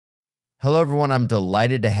Hello, everyone. I'm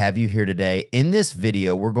delighted to have you here today. In this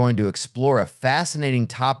video, we're going to explore a fascinating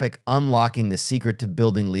topic, unlocking the secret to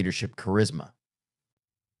building leadership charisma.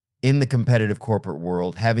 In the competitive corporate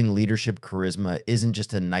world, having leadership charisma isn't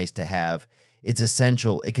just a nice to have, it's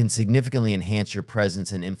essential. It can significantly enhance your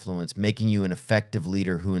presence and influence, making you an effective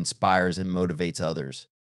leader who inspires and motivates others.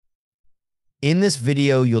 In this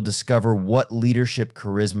video, you'll discover what leadership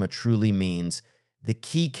charisma truly means, the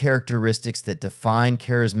key characteristics that define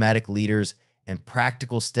charismatic leaders, and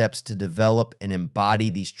practical steps to develop and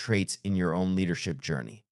embody these traits in your own leadership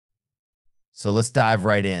journey. So let's dive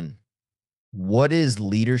right in. What is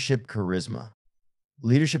leadership charisma?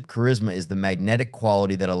 Leadership charisma is the magnetic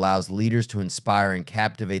quality that allows leaders to inspire and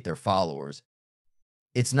captivate their followers.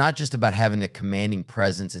 It's not just about having a commanding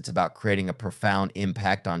presence, it's about creating a profound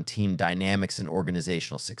impact on team dynamics and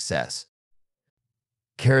organizational success.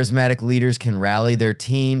 Charismatic leaders can rally their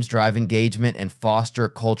teams, drive engagement, and foster a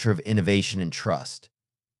culture of innovation and trust.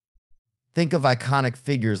 Think of iconic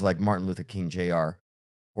figures like Martin Luther King Jr.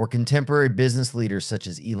 or contemporary business leaders such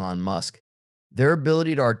as Elon Musk. Their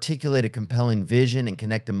ability to articulate a compelling vision and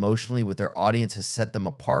connect emotionally with their audience has set them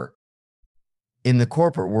apart. In the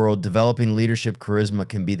corporate world, developing leadership charisma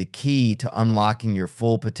can be the key to unlocking your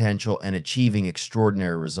full potential and achieving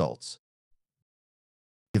extraordinary results.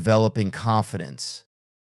 Developing confidence.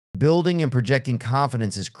 Building and projecting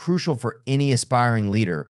confidence is crucial for any aspiring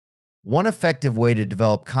leader. One effective way to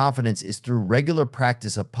develop confidence is through regular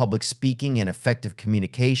practice of public speaking and effective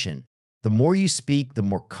communication. The more you speak, the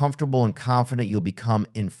more comfortable and confident you'll become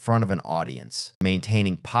in front of an audience.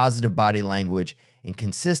 Maintaining positive body language and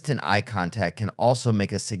consistent eye contact can also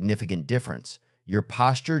make a significant difference. Your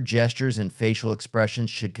posture, gestures, and facial expressions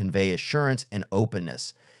should convey assurance and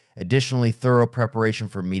openness. Additionally, thorough preparation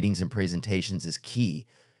for meetings and presentations is key.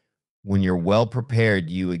 When you're well prepared,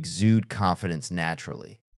 you exude confidence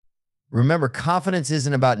naturally. Remember, confidence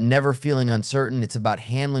isn't about never feeling uncertain, it's about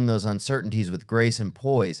handling those uncertainties with grace and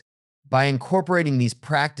poise. By incorporating these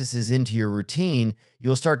practices into your routine,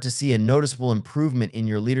 you'll start to see a noticeable improvement in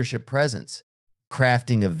your leadership presence.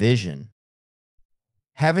 Crafting a vision.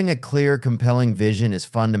 Having a clear, compelling vision is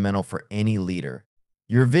fundamental for any leader.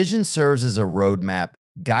 Your vision serves as a roadmap,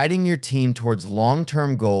 guiding your team towards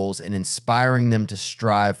long-term goals and inspiring them to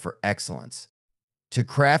strive for excellence. To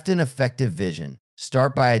craft an effective vision,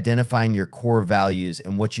 start by identifying your core values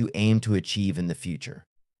and what you aim to achieve in the future.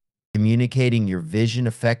 Communicating your vision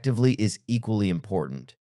effectively is equally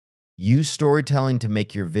important. Use storytelling to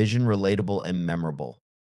make your vision relatable and memorable.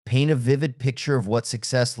 Paint a vivid picture of what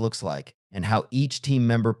success looks like and how each team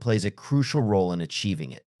member plays a crucial role in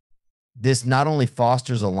achieving it. This not only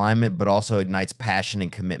fosters alignment, but also ignites passion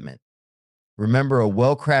and commitment. Remember, a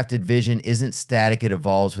well-crafted vision isn't static, it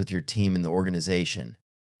evolves with your team and the organization.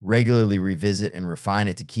 Regularly revisit and refine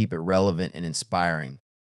it to keep it relevant and inspiring.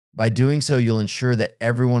 By doing so, you'll ensure that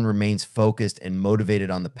everyone remains focused and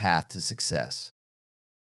motivated on the path to success.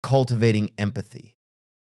 Cultivating empathy.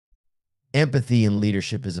 Empathy in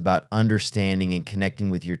leadership is about understanding and connecting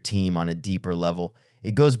with your team on a deeper level.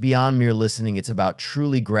 It goes beyond mere listening. It's about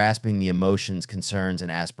truly grasping the emotions, concerns, and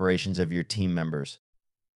aspirations of your team members.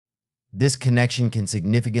 This connection can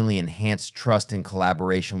significantly enhance trust and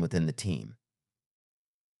collaboration within the team.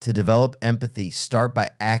 To develop empathy, start by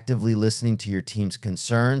actively listening to your team's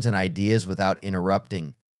concerns and ideas without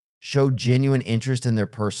interrupting. Show genuine interest in their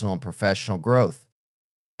personal and professional growth.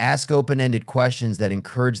 Ask open-ended questions that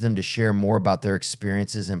encourage them to share more about their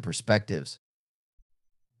experiences and perspectives.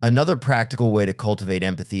 Another practical way to cultivate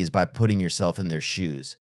empathy is by putting yourself in their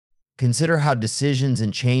shoes. Consider how decisions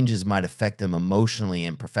and changes might affect them emotionally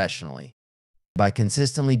and professionally. By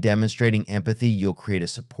consistently demonstrating empathy, you'll create a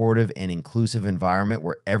supportive and inclusive environment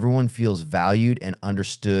where everyone feels valued and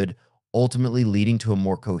understood, ultimately leading to a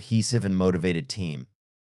more cohesive and motivated team.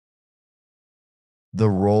 The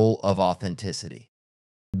role of authenticity.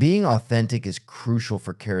 Being authentic is crucial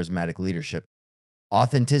for charismatic leadership.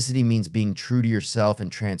 Authenticity means being true to yourself and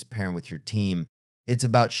transparent with your team. It's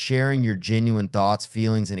about sharing your genuine thoughts,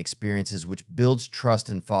 feelings, and experiences, which builds trust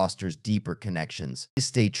and fosters deeper connections.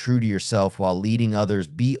 Stay true to yourself while leading others.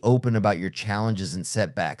 Be open about your challenges and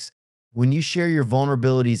setbacks. When you share your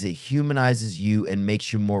vulnerabilities, it humanizes you and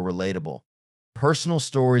makes you more relatable. Personal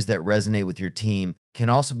stories that resonate with your team can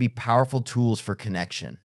also be powerful tools for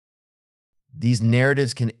connection. These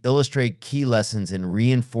narratives can illustrate key lessons and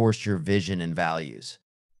reinforce your vision and values.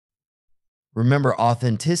 Remember,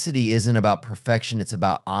 authenticity isn't about perfection, it's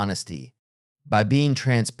about honesty. By being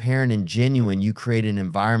transparent and genuine, you create an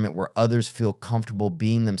environment where others feel comfortable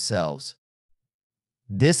being themselves.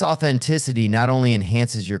 This authenticity not only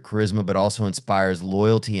enhances your charisma, but also inspires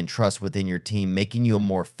loyalty and trust within your team, making you a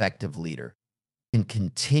more effective leader. And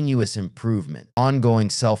continuous improvement, ongoing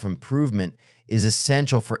self improvement, is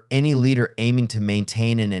essential for any leader aiming to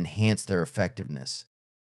maintain and enhance their effectiveness.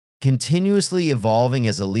 Continuously evolving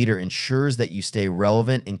as a leader ensures that you stay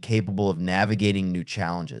relevant and capable of navigating new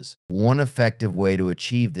challenges. One effective way to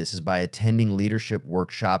achieve this is by attending leadership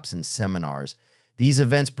workshops and seminars. These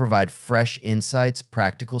events provide fresh insights,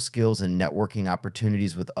 practical skills, and networking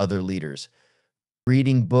opportunities with other leaders.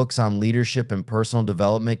 Reading books on leadership and personal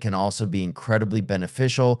development can also be incredibly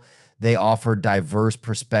beneficial. They offer diverse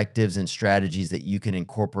perspectives and strategies that you can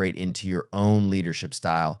incorporate into your own leadership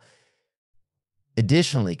style.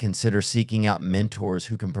 Additionally, consider seeking out mentors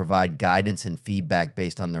who can provide guidance and feedback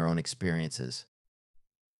based on their own experiences.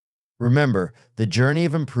 Remember, the journey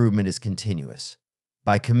of improvement is continuous.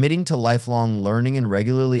 By committing to lifelong learning and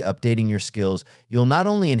regularly updating your skills, you'll not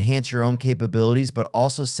only enhance your own capabilities, but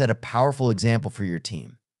also set a powerful example for your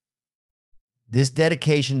team. This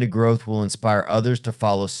dedication to growth will inspire others to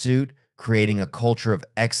follow suit, creating a culture of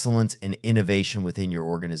excellence and innovation within your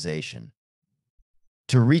organization.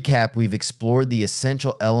 To recap, we've explored the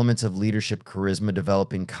essential elements of leadership charisma: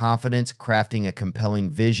 developing confidence, crafting a compelling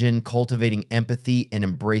vision, cultivating empathy, and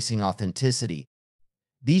embracing authenticity.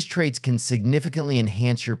 These traits can significantly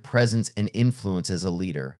enhance your presence and influence as a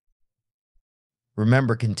leader.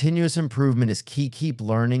 Remember, continuous improvement is key. Keep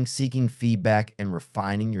learning, seeking feedback, and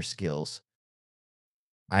refining your skills.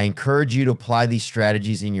 I encourage you to apply these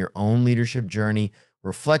strategies in your own leadership journey.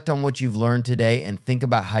 Reflect on what you've learned today and think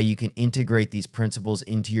about how you can integrate these principles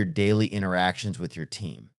into your daily interactions with your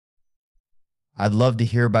team. I'd love to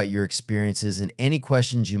hear about your experiences and any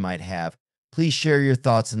questions you might have. Please share your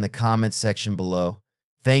thoughts in the comments section below.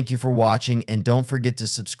 Thank you for watching, and don't forget to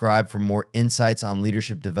subscribe for more insights on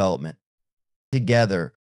leadership development.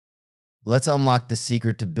 Together, let's unlock the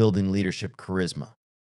secret to building leadership charisma.